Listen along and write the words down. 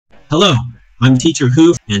Hello, I'm Teacher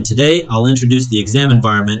Hu, and today I'll introduce the exam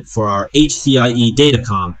environment for our HCIE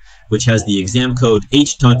Datacom, which has the exam code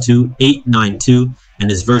H.2892 and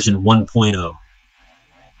is version 1.0.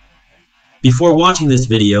 Before watching this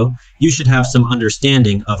video, you should have some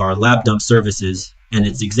understanding of our lab dump services and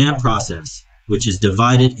its exam process, which is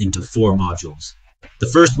divided into 4 modules. The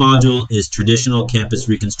first module is Traditional Campus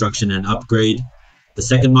Reconstruction and Upgrade. The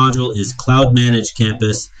second module is Cloud Managed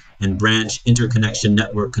Campus and Branch Interconnection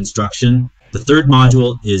Network Construction. The third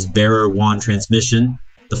module is Bearer WAN Transmission.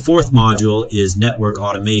 The fourth module is Network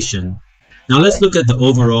Automation. Now let's look at the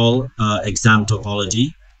overall exam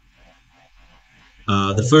topology.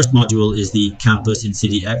 The first module is the campus in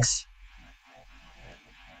City X.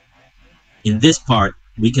 In this part,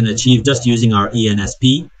 we can achieve, just using our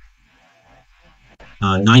ENSP,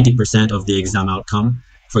 90% of the exam outcome.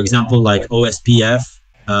 For example, like OSPF,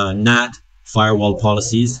 NAT, firewall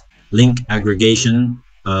policies, link aggregation,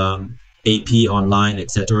 AP online,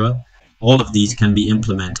 etc. All of these can be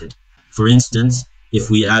implemented. For instance, if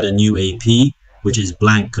we add a new AP, which is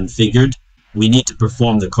blank configured, we need to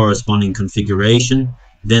perform the corresponding configuration.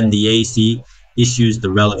 Then the AC issues the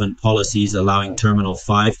relevant policies allowing Terminal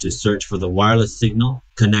 5 to search for the wireless signal,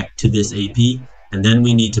 connect to this AP, and then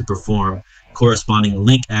we need to perform corresponding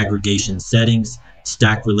link aggregation settings,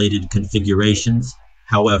 stack-related configurations.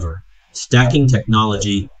 However, stacking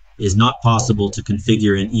technology is not possible to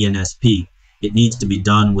configure in ENSP. It needs to be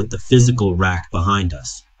done with the physical rack behind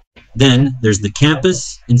us. Then there's the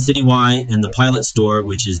campus in City Y and the pilot store,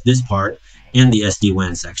 which is this part, and the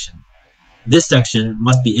SD-WAN section. This section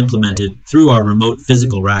must be implemented through our remote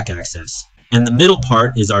physical rack access. And the middle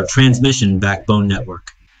part is our transmission backbone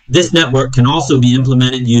network. This network can also be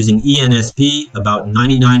implemented using ENSP, about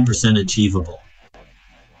 99% achievable.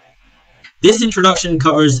 This introduction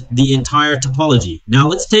covers the entire topology. Now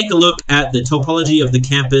let's take a look at the topology of the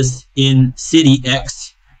campus in City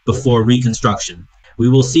X before reconstruction. We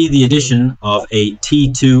will see the addition of a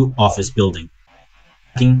T2 office building.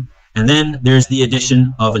 And then there's the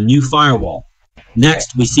addition of a new firewall.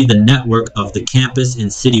 Next, we see the network of the campus in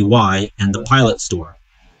City Y and the pilot store.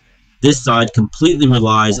 This side completely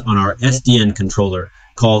relies on our SDN controller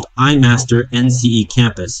called iMaster NCE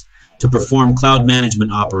Campus to perform cloud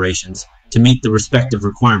management operations to meet the respective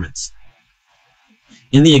requirements.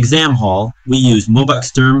 In the exam hall, we use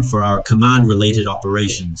MobuxTerm for our command-related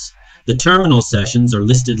operations. The terminal sessions are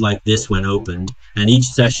listed like this when opened, and each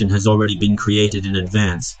session has already been created in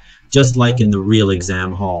advance, just like in the real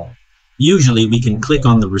exam hall. Usually, we can click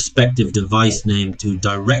on the respective device name to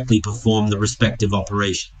directly perform the respective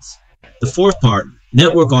operations. The fourth part,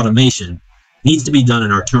 network automation, needs to be done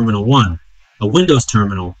in our Terminal 1, a Windows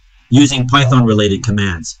terminal, using Python-related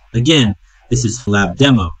commands. Again, this is lab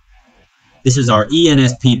demo. This is our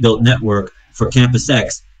ENSP-built network for Campus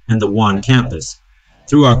X and the WAN campus.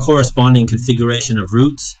 Through our corresponding configuration of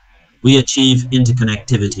routes, we achieve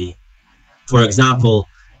interconnectivity. For example,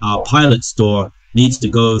 our pilot store needs to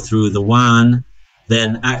go through the WAN,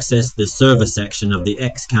 then access the server section of the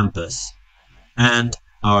X campus. And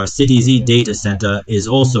our CityZ data center is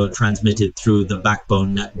also transmitted through the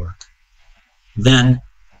backbone network. Then,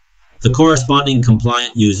 the corresponding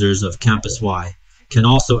compliant users of Campus Y can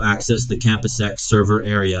also access the Campus X server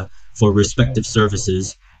area for respective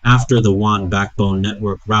services after the WAN backbone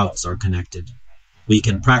network routes are connected. We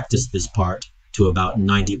can practice this part to about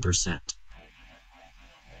 90%.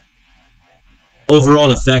 Overall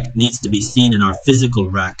effect needs to be seen in our physical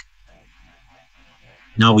rack.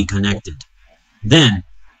 Now we connect it. Then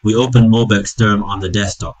we open MobuxTerm on the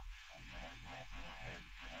desktop.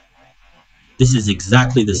 This is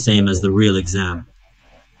exactly the same as the real exam.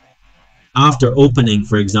 After opening,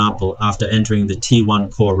 for example, after entering the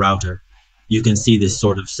T1 core router, you can see this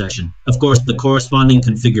sort of session. Of course, the corresponding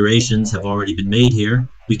configurations have already been made here.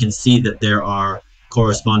 We can see that there are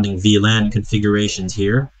corresponding VLAN configurations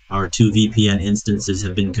here. Our 2 VPN instances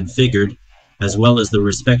have been configured, as well as the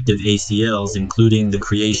respective ACLs, including the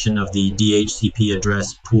creation of the DHCP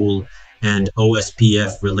address pool and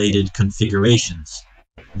OSPF-related configurations.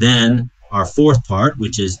 Then, our fourth part,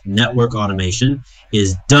 which is network automation,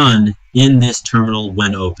 is done in this terminal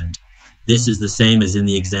when opened. This is the same as in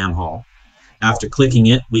the exam hall. After clicking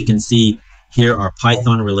it, we can see here are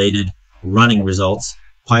Python-related running results,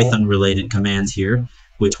 Python-related commands here,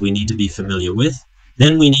 which we need to be familiar with.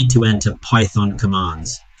 Then we need to enter Python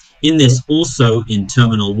commands. In this also, in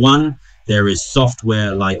Terminal 1, there is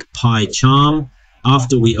software like PyCharm.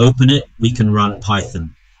 After we open it, we can run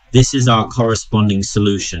Python. This is our corresponding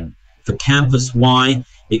solution. For Campus Y,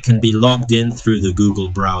 it can be logged in through the Google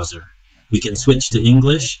browser. We can switch to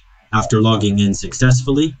English, After logging in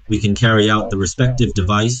successfully, we can carry out the respective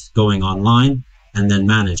device going online and then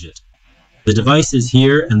manage it. The devices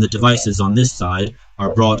here and the devices on this side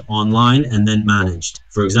are brought online and then managed.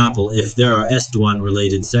 For example, if there are SD-WAN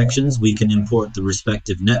related sections, we can import the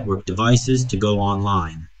respective network devices to go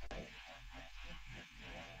online.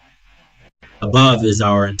 Above is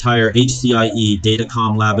our entire HCIE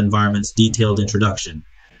Datacom lab environment's detailed introduction.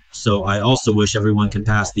 So I also wish everyone can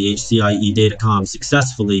pass the HCIE Datacom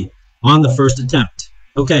successfully on the first attempt.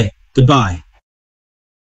 Okay, goodbye.